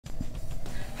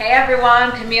Hey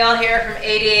everyone, Camille here from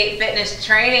 88 Fitness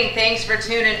Training. Thanks for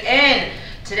tuning in.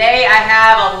 Today I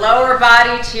have a lower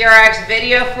body TRX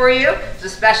video for you. It's a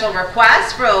special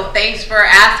request, so thanks for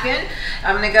asking.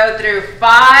 I'm going to go through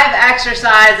 5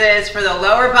 exercises for the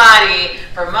lower body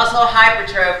for muscle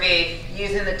hypertrophy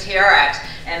using the TRX.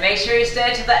 And make sure you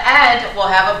stay to the end, we'll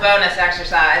have a bonus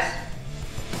exercise.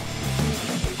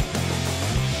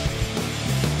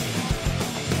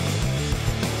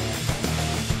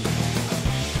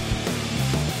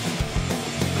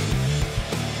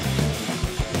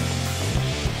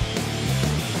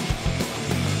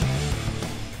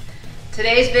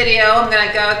 Today's video, I'm going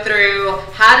to go through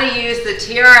how to use the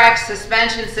TRX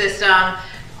suspension system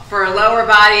for lower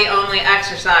body only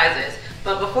exercises.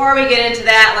 But before we get into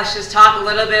that, let's just talk a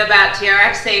little bit about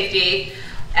TRX safety.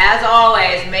 As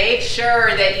always, make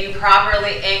sure that you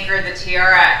properly anchor the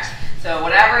TRX. So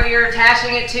whatever you're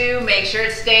attaching it to, make sure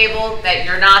it's stable, that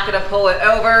you're not going to pull it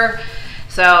over.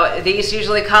 So these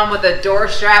usually come with a door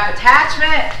strap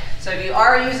attachment. So if you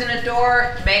are using a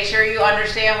door, make sure you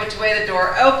understand which way the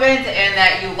door opens and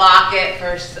that you lock it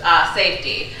for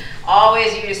safety.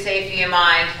 Always use safety in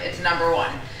mind. It's number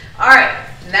one. All right,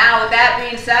 now with that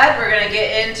being said, we're going to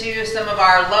get into some of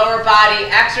our lower body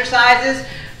exercises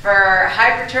for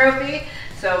hypertrophy.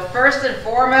 So first and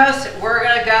foremost, we're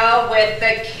going to go with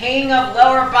the king of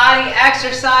lower body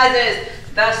exercises,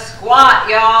 the squat,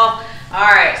 y'all.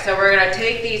 All right, so we're going to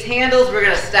take these handles, we're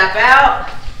going to step out.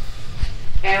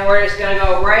 And we're just going to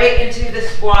go right into the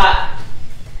squat,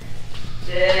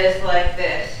 just like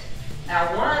this.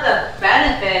 Now, one of the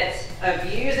benefits of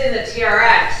using the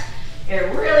TRX,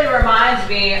 it really reminds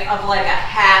me of like a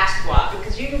hack squat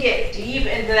because you can get deep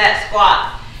into that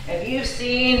squat. If you've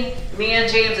seen me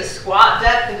and James' squat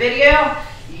depth video,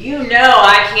 you know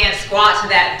I can't squat to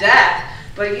that depth.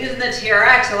 But using the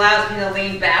TRX allows me to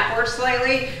lean backwards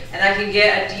slightly and I can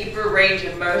get a deeper range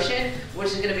of motion, which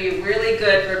is going to be really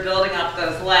good for building up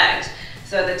those legs.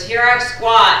 So the TRX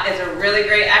squat is a really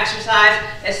great exercise,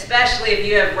 especially if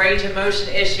you have range of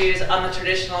motion issues on the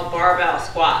traditional barbell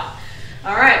squat.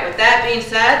 All right, with that being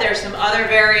said, there's some other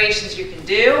variations you can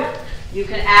do. You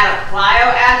can add a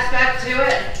plyo aspect to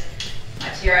it. My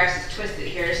TRX is twisted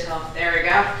here, so there we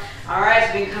go. All right,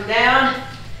 so we can come down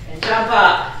and jump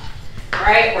up.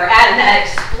 Right, we're adding that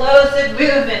explosive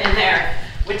movement in there,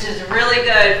 which is really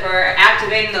good for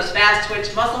activating those fast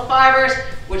twitch muscle fibers,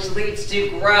 which leads to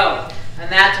growth.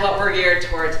 And that's what we're geared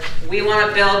towards. We want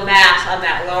to build mass on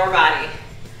that lower body.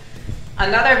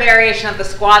 Another variation of the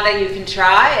squat that you can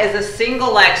try is a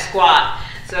single leg squat.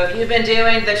 So if you've been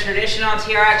doing the traditional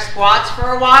TRX squats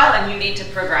for a while and you need to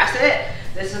progress it,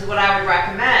 this is what I would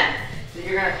recommend. So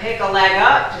you're going to pick a leg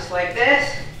up just like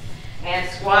this and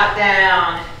squat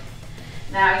down.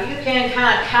 Now you can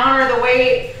kind of counter the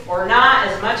weight or not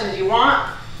as much as you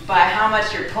want by how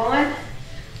much you're pulling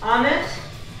on this,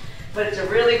 but it's a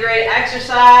really great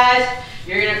exercise.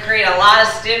 You're going to create a lot of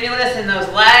stimulus in those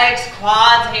legs,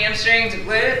 quads, hamstrings,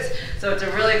 glutes, so it's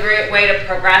a really great way to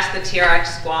progress the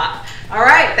TRX squat. All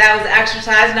right, that was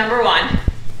exercise number 1.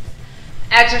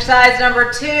 Exercise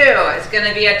number 2 is going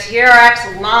to be a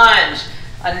TRX lunge,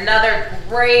 another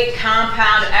great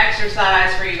compound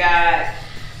exercise for you guys.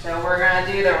 So we're going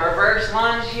to do the reverse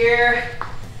lunge here,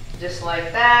 just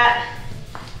like that.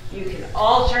 You can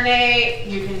alternate.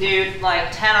 You can do like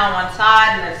 10 on one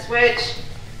side and then switch,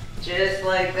 just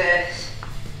like this.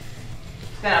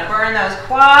 It's going to burn those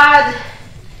quads.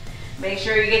 Make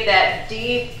sure you get that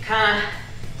deep kind of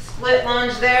split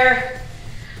lunge there.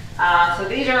 So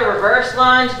these are reverse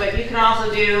lunge, but you can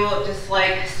also do just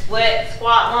like split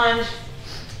squat lunge.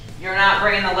 You're not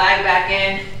bringing the leg back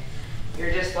in.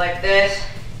 You're just like this.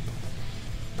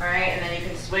 All right, and then you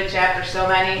can switch after so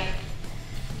many,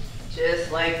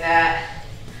 just like that.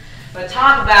 But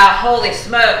talk about, holy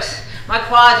smokes, my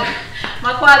quads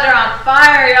are on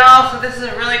fire, y'all. So this is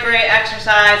a really great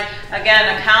exercise.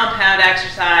 Again, a compound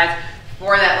exercise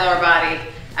for that lower body.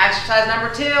 Exercise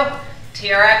number 2,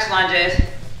 TRX lunges.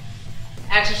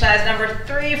 Exercise number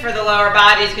 3 for the lower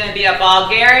body is going to be a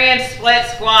Bulgarian split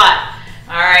squat.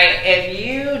 All right, if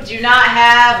you do not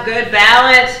have good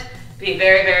balance, be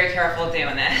very, very careful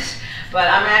doing this. But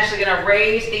I'm actually going to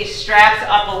raise these straps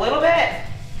up a little bit.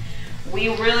 We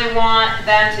really want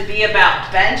them to be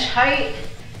about bench height,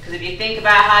 because if you think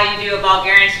about how you do a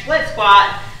Bulgarian split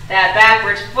squat, that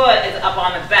backwards foot is up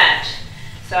on the bench.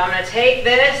 So I'm going to take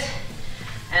this,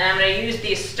 and I'm going to use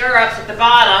these stirrups at the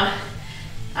bottom.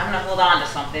 I'm going to hold on to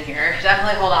something here.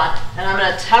 Definitely hold on. And I'm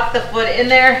going to tuck the foot in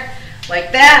there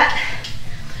like that.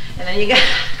 And then you got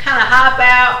kind of hop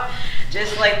out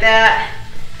just like that.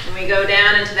 And we go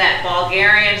down into that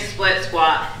Bulgarian split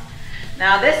squat.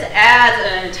 Now this adds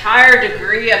an entire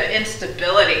degree of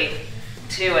instability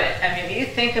to it. I mean, if you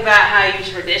think about how you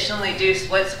traditionally do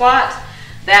split squats,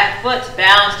 that foot's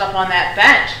balanced up on that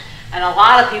bench, and a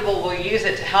lot of people will use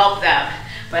it to help them.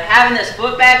 But having this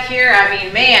foot back here, I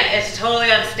mean, man, it's totally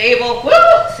unstable.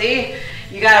 Woo! See,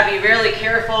 you gotta be really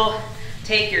careful,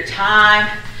 take your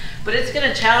time, but it's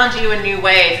gonna challenge you in new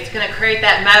ways. It's gonna create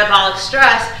that metabolic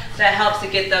stress that helps to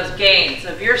get those gains. So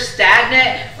if you're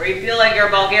stagnant or you feel like your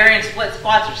Bulgarian split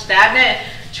squats are stagnant,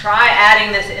 try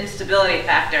adding this instability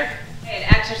factor. Okay,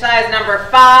 exercise number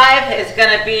 5 is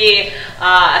gonna be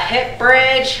a hip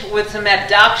bridge with some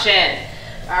abduction.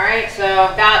 All right, so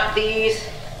I've got these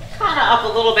kind of up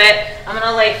a little bit. I'm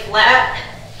gonna lay flat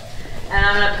and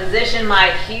I'm gonna position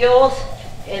my heels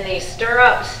in these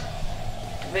stirrups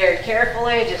very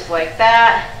carefully, just like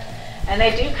that. And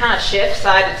they do kind of shift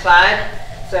side to side,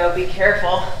 so be careful.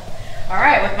 All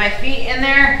right, with my feet in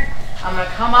there, I'm gonna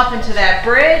come up into that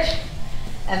bridge,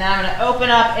 and then I'm gonna open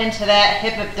up into that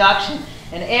hip abduction,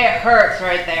 and it hurts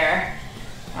right there.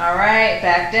 All right,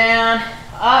 back down,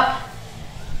 up,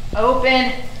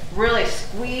 open, really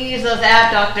squeeze those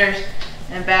abductors,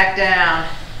 and back down,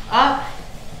 up,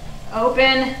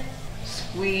 open,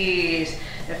 squeeze.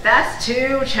 If that's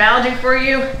too challenging for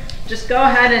you, just go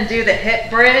ahead and do the hip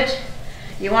bridge.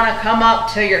 You want to come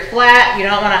up till you're flat. You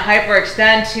don't want to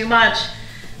hyperextend too much,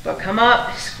 but come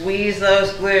up, squeeze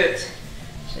those glutes,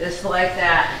 just like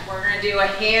that. We're going to do a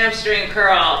hamstring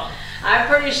curl. I'm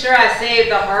pretty sure I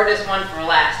saved the hardest one for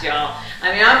last, y'all.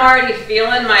 I mean, I'm already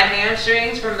feeling my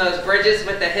hamstrings from those bridges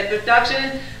with the hip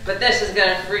abduction, but this is going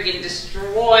to freaking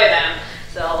destroy them.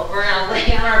 So we're going to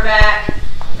lay on our back,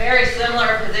 very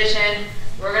similar position.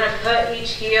 We're going to put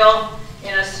each heel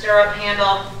in a stirrup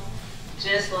handle,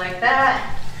 just like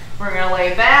that. We're going to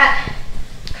lay back,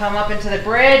 come up into the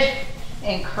bridge,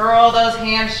 and curl those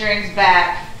hamstrings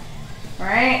back. All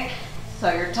right?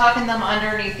 So you're tucking them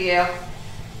underneath you,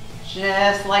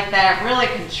 just like that. Really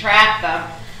contract them.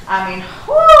 I mean,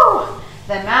 whoo!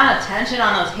 The amount of tension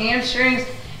on those hamstrings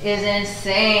is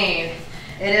insane.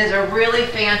 It is a really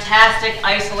fantastic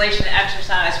isolation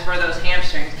exercise for those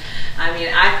hamstrings. I mean,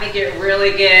 I think it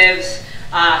really gives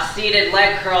seated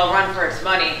leg curl a run for its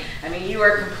money. I mean, you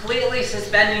are completely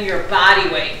suspending your body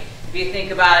weight if you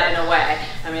think about it in a way.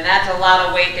 I mean, that's a lot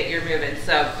of weight that you're moving.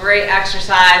 So great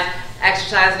exercise,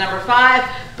 exercise number 5.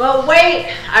 But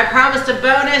wait, I promised a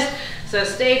bonus, so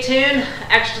stay tuned.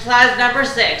 Exercise number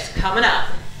 6 coming up.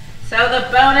 So the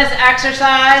bonus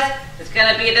exercise is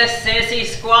gonna be the sissy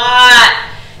squat.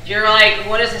 If you're like,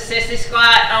 what is a sissy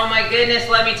squat? Oh my goodness,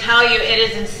 let me tell you, it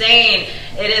is insane.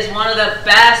 It is one of the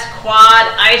best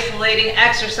quad isolating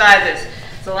exercises.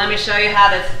 So let me show you how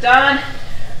that's done.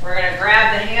 We're gonna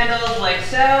grab the handles like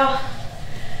so.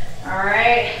 All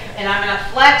right, and I'm gonna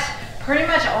flex pretty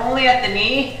much only at the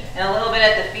knee and a little bit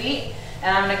at the feet,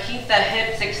 and I'm gonna keep the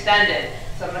hips extended.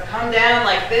 So I'm gonna come down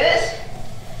like this,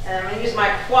 and I'm gonna use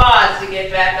my quads to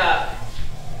get back up,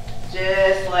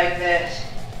 just like this.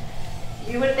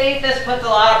 You would think this puts a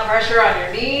lot of pressure on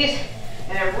your knees,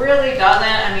 and it really doesn't.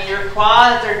 I mean, your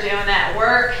quads are doing that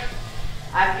work.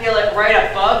 I feel it right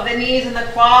above the knees and the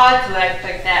quads, so that's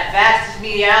like that vastus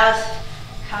medialis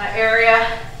kind of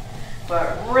area,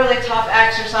 but really tough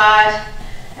exercise.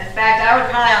 In fact, I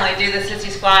would probably only do the sissy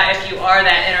squat if you are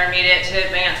that intermediate to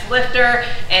advanced lifter.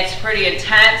 It's pretty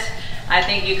intense. I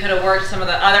think you could have worked some of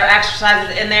the other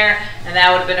exercises in there, and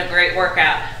that would have been a great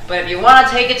workout. But if you want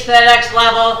to take it to the next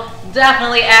level,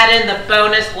 definitely add in the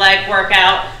bonus leg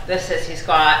workout, the sissy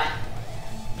squat.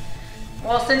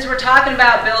 Well, since we're talking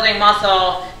about building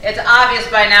muscle, it's obvious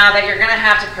by now that you're going to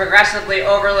have to progressively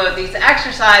overload these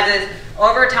exercises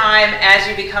over time as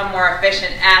you become more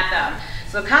efficient at them.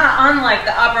 So kind of unlike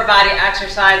the upper body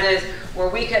exercises where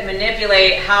we could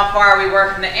manipulate how far we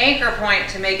were from the anchor point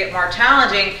to make it more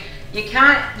challenging, you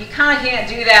kind of can't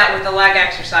do that with the leg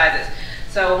exercises.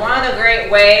 So one of the great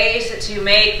ways to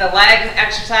make the leg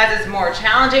exercises more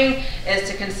challenging is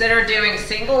to consider doing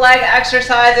single leg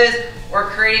exercises or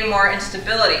creating more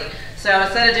instability. So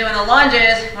instead of doing the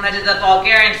lunges, when I did the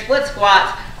Bulgarian split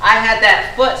squats, I had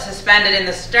that foot suspended in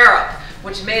the stirrup,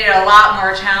 which made it a lot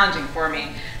more challenging for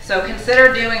me. So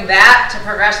consider doing that to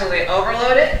progressively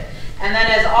overload it. And then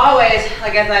as always,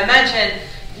 like as I mentioned,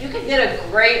 you can get a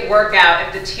great workout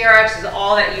if the TRX is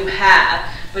all that you have.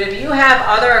 But if you have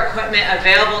other equipment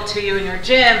available to you in your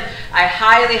gym, I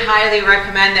highly, highly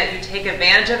recommend that you take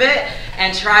advantage of it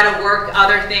and try to work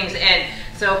other things in.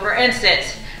 So for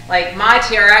instance, like my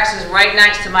TRX is right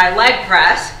next to my leg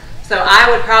press. So I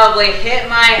would probably hit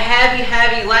my heavy,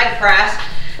 heavy leg press,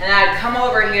 and I'd come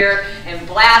over here and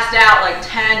blast out like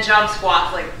 10 jump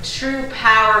squats, like true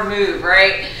power move,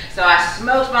 right? So I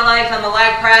smoked my legs on the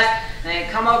leg press, and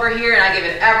I'd come over here and I give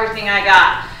it everything I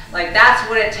got. Like that's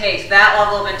what it takes, that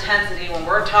level of intensity when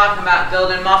we're talking about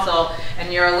building muscle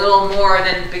and you're a little more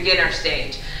than beginner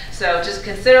stage. So just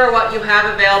consider what you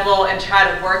have available and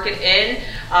try to work it in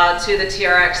to the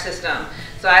TRX system.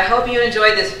 So I hope you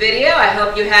enjoyed this video. I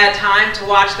hope you had time to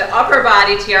watch the upper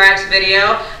body TRX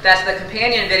video. That's the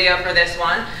companion video for this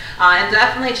one. And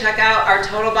definitely check out our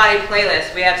total body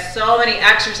playlist. We have so many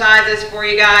exercises for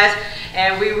you guys,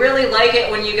 and we really like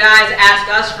it when you guys ask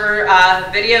us for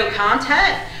video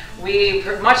content. We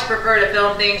much prefer to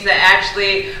film things that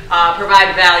actually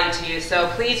provide value to you. So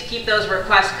please keep those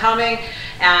requests coming.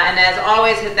 And as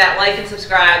always, hit that like and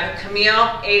subscribe.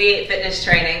 Camille, 88 Fitness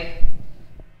Training.